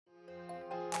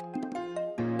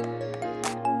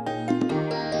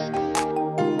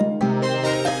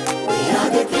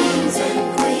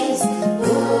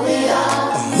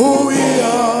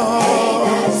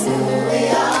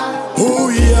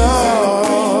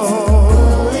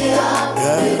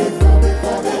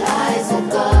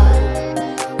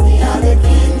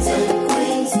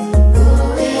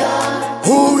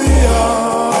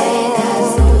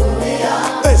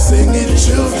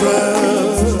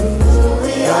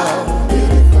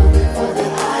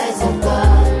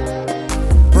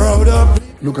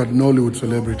Look at Nollywood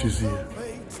celebrities here.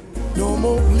 No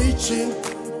more bleaching.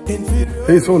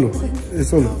 Hey Solo,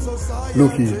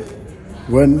 look here.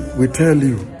 When we tell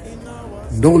you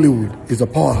Nollywood is a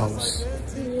powerhouse,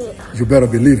 you better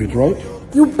believe it, right?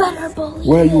 You better believe it.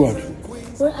 Where are you at?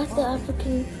 We're at the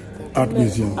African Art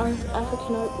Museum.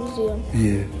 African Art Museum.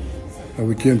 Yeah. And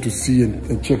we came to see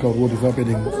and check out what is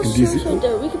happening in DC.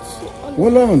 We can see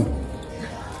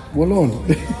Hold on.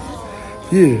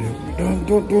 Yeah,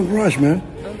 don't rush, man.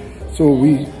 So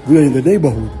we are in the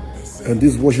neighborhood, and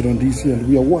this is Washington DC, and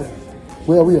we are what?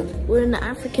 Where are we at? We're in the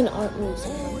African Art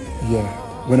Museum. Yeah.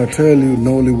 When I tell you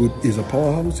Nollywood is a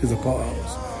powerhouse, it's a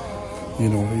powerhouse. You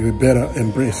know, you better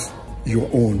embrace your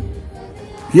own.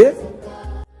 Yeah?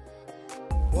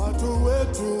 Watu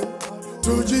wetu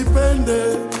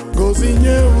tujipende, ngozi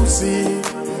nyeusi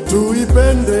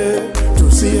tuipende,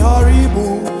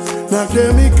 tusiharibu na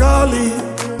kemikali.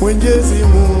 Mwenyezi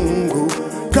Mungu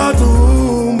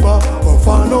katuumba kwa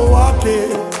mfano wake,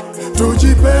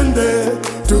 tujipende,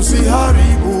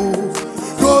 tusiharibu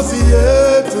ngozi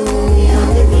yetu.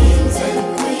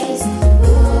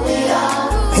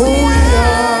 Who we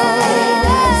are.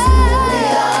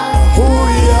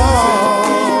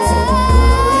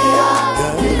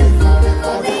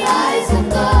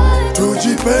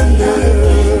 Tujipende.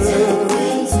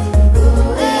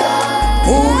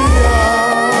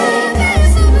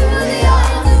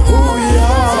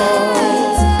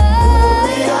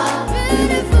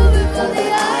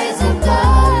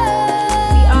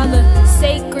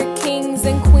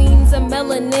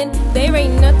 There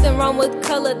ain't nothing wrong with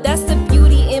color, that's the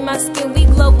beauty in my skin. We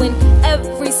glow in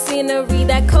every scenery,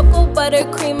 that cocoa butter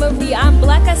creamery. I'm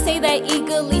black, I say that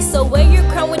eagerly, so wear your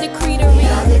crown with the creamery. We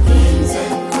are the kings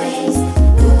and queens,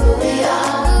 who we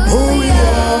are. Who we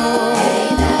are.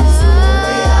 Hey, that's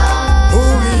who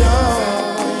we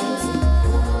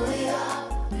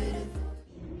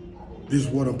are. This is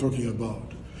what I'm talking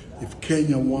about. If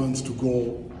Kenya wants to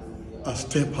go a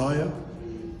step higher,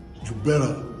 you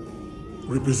better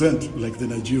represent like the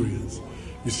Nigerians.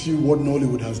 You see what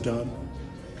Nollywood has done?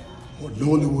 What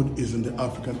Nollywood is in the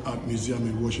African Art Museum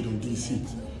in Washington, D.C.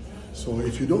 So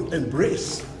if you don't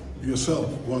embrace yourself,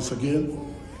 once again,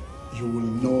 you will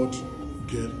not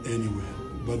get anywhere.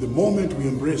 But the moment we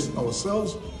embrace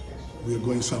ourselves, we are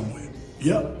going somewhere.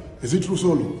 Yeah? Is it true,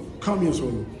 Solo? Come here,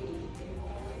 Solo.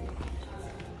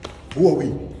 Who are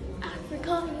we?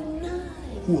 Africa unite.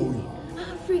 Who are we?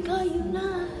 Africa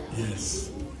unite. Yes.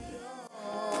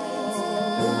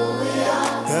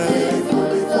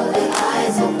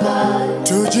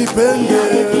 Tujipende.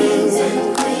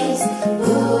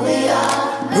 Who we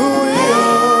are. Who we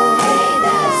are. Hey,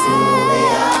 that's who we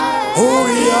are. Who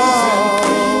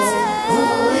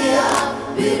we are.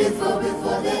 Beautiful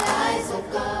before the eyes of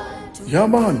God. Yeah,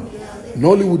 man.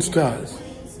 Nollywood stars.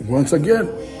 Once again,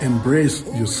 embrace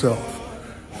yourself.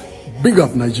 Big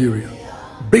up Nigeria.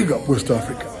 Big up West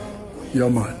Africa. Yeah,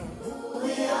 man.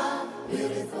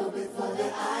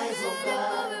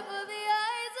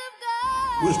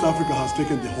 West Africa has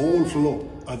taken the whole floor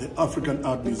at the African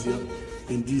Art Museum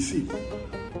in DC.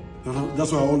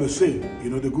 That's what I always say. You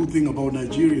know, the good thing about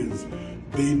Nigerians,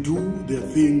 they do their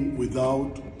thing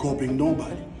without copying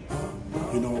nobody.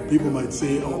 You know, people might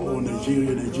say, oh,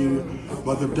 Nigeria,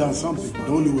 but they've done something.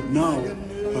 Nollywood now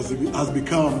has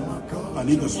become an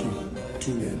industry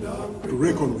to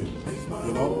reckon with.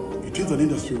 You know, it is an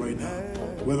industry right now.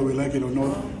 Whether we like it or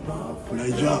not,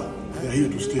 Nigeria, they're here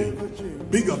to stay.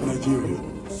 Big up Nigeria.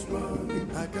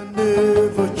 I can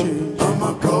never change. I'm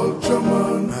a culture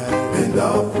man, and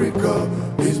Africa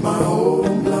is my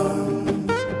homeland.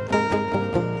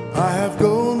 I have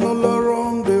gone all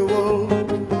around the world.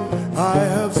 I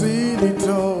have seen it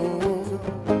all.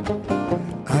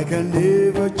 I can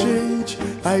never change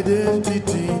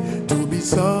identity to be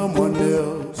someone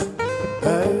else.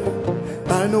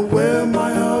 I know where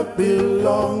my heart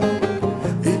belongs.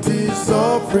 It is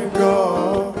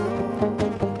Africa.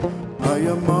 I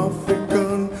am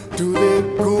African to the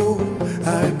core.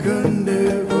 I can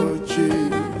never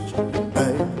change.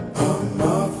 I'm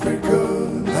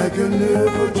African. I can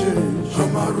never change.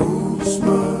 I'm a roots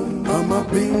man. I'm a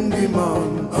bingy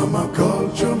man. I'm a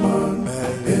culture man.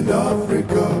 And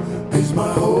Africa is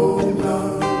my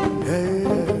homeland.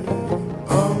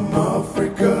 I'm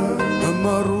African. I'm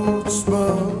a roots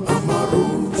man. I'm a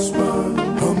roots man.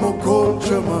 I'm a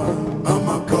culture man. I'm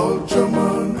a culture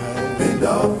man. And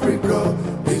Africa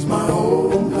is my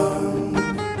homeland.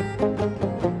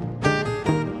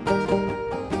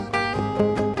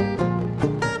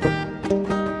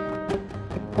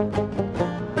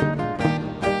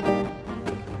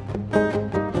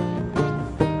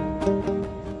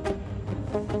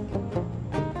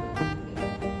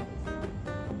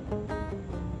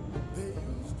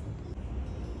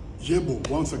 Yebo,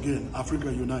 once again,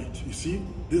 Africa unite. You see,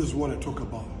 this is what I talk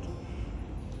about.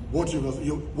 What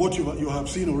you have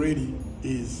seen already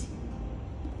is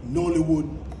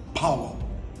Nollywood power.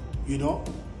 You know,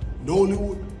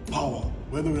 Nollywood power,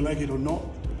 whether we like it or not.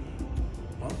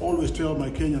 I always tell my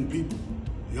Kenyan people,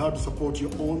 you have to support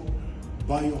your own,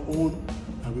 buy your own,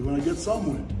 and we're gonna get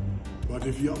somewhere. But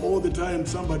if you're all the time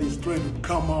somebody's trying to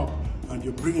come up and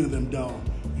you're bringing them down,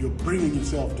 you're bringing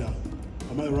yourself down.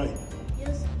 Am I right?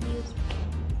 Yes, yes.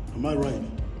 Am I right?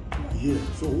 Yeah.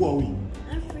 So who are we?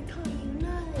 Africa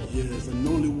unite. Yes, and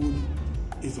Nollywood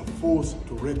is a force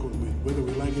to reckon with. Whether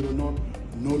we like it or not,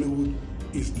 Nollywood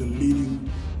is the leading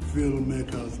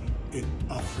filmmakers in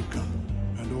Africa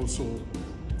and also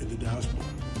in the diaspora.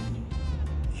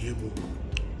 Yeah, boy.